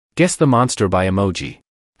Guess the monster by emoji.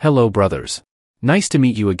 Hello brothers. Nice to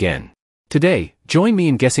meet you again. Today, join me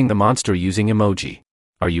in guessing the monster using emoji.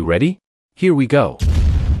 Are you ready? Here we go.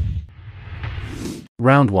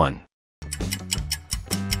 Round 1.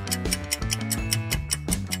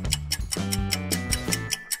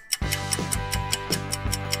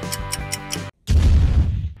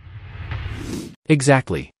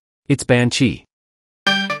 Exactly. It's Banshee.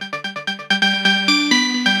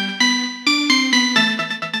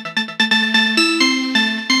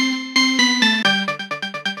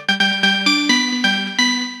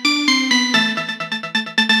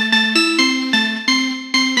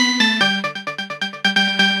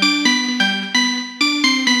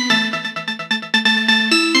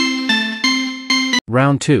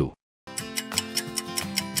 Round 2.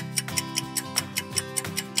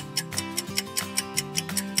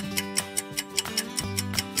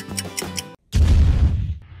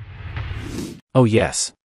 Oh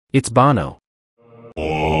yes. It's Bono.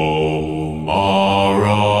 Oh,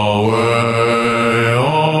 Maraway,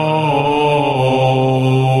 oh,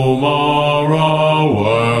 Maraway.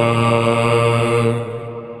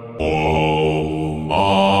 Oh,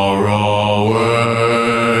 Maraway,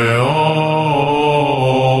 oh,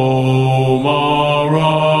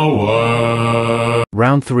 Maraway.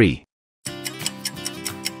 Round 3.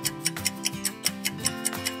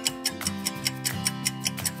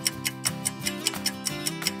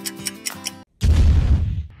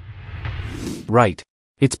 Right.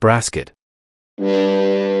 It's Brasket.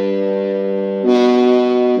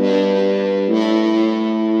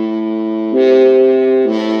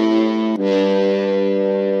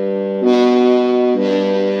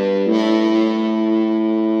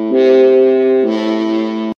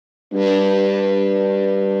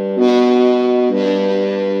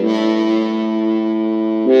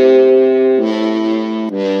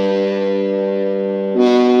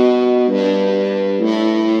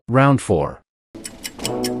 Round 4.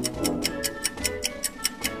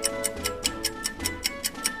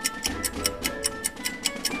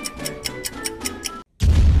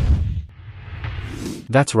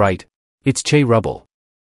 That's right. It's Che Rubble.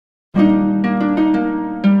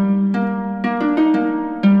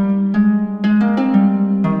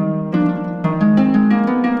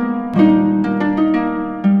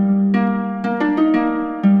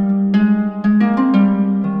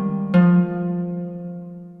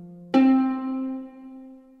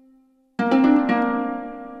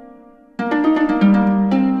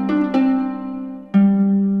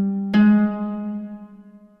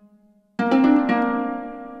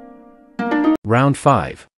 Round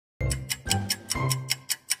 5.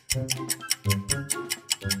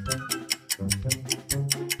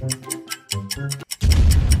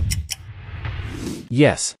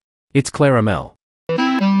 Yes. It's CLARAMEL.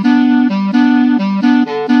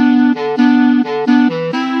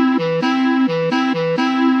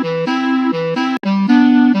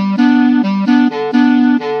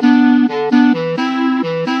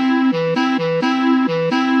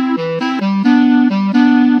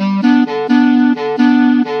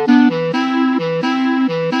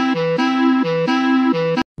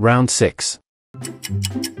 Round 6.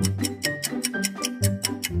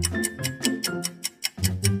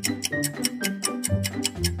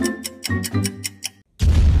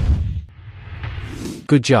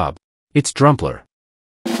 Good job. It's Drumpler.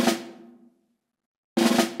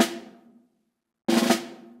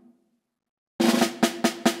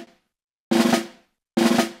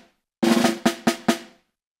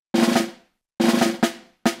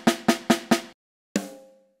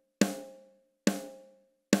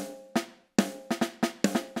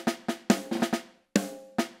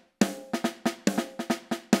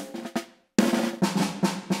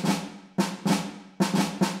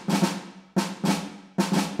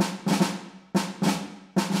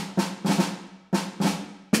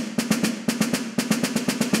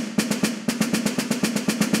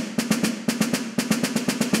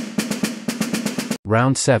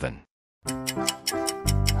 Round 7.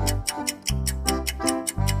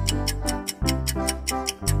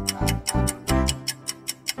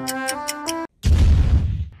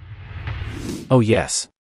 Oh yes.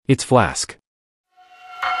 It's Flask.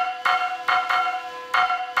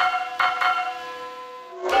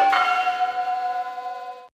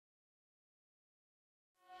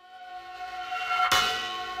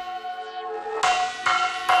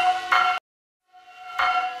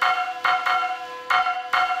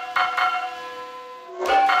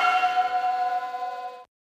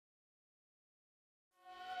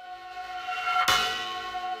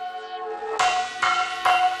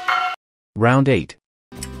 Round 8.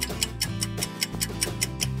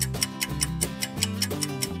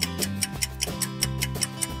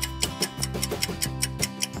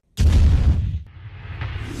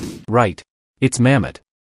 Right. It's mammoth.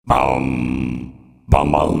 Bum,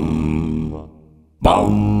 bum, bum,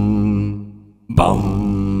 bum,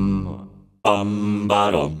 bum, bum,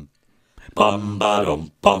 ba-dum, bum,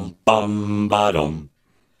 ba-dum, bum, ba-dum,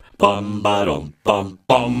 bum, ba-dum, bum,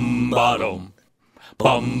 ba-dum,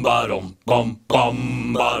 bum, ba-dum, bum,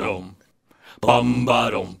 ba-dum, bum,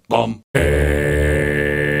 ba-dum, bum.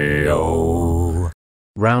 Ayo.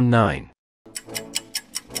 Round 9.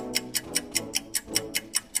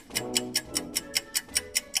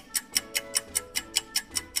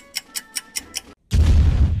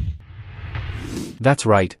 That's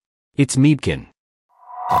right. It's Meadkin.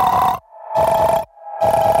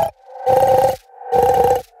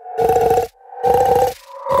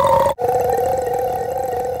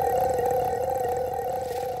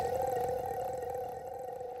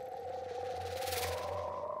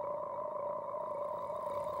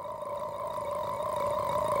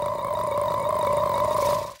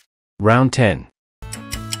 Round 10.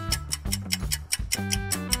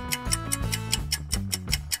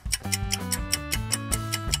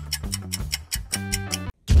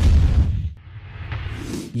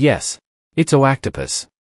 Yes, it's Octopus.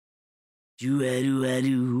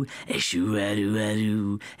 Shoo-a-doo-a-doo,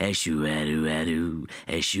 shoo-a-doo-a-doo, shoo-a-doo-a-doo,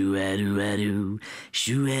 shoo-a-doo-a-doo,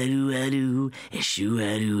 shoo-a-doo-a-doo,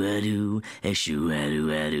 shoo-a-doo-a-doo,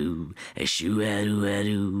 shoo-a-doo-a-doo,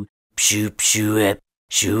 shoo-a-doo-a-doo, shoop-shoo-ep,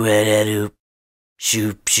 shoo-a-da-doo,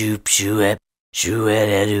 shoop-shoop-shoo-ep,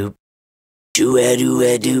 shoo-a-da-doo.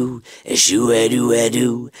 Shoo-a-doo-a-doo,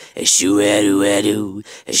 shoo-a-doo-a-doo, shoo-a-doo-a-doo,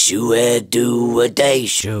 shoo-a-doo-a-day,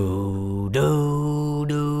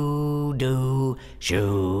 shoo-doo-doo-doo,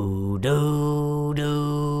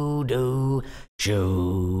 shoo-doo-doo-doo,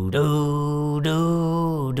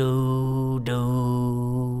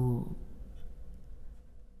 shoo-doo-doo-doo-doo.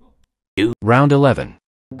 Round 11.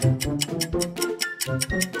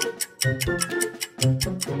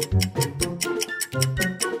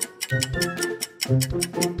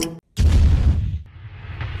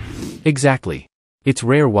 Exactly. It's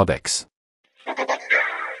rare WUBBOX.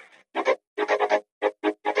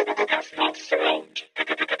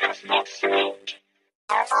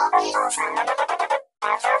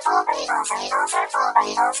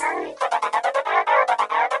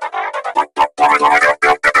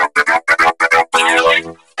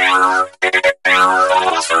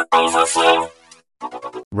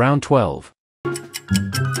 Round 12.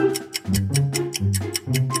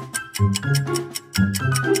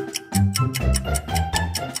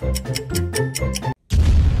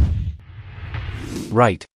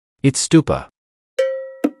 Right. It's Stupa.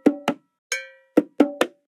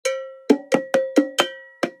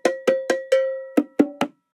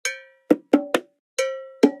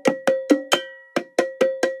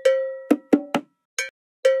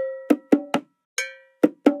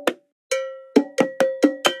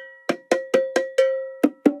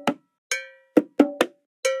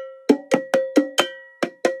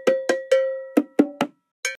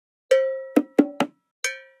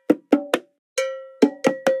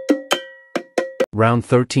 Round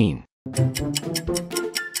 13.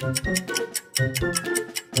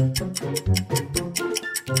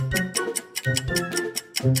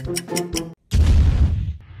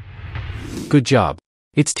 Good job.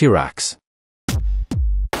 It's T-Rex.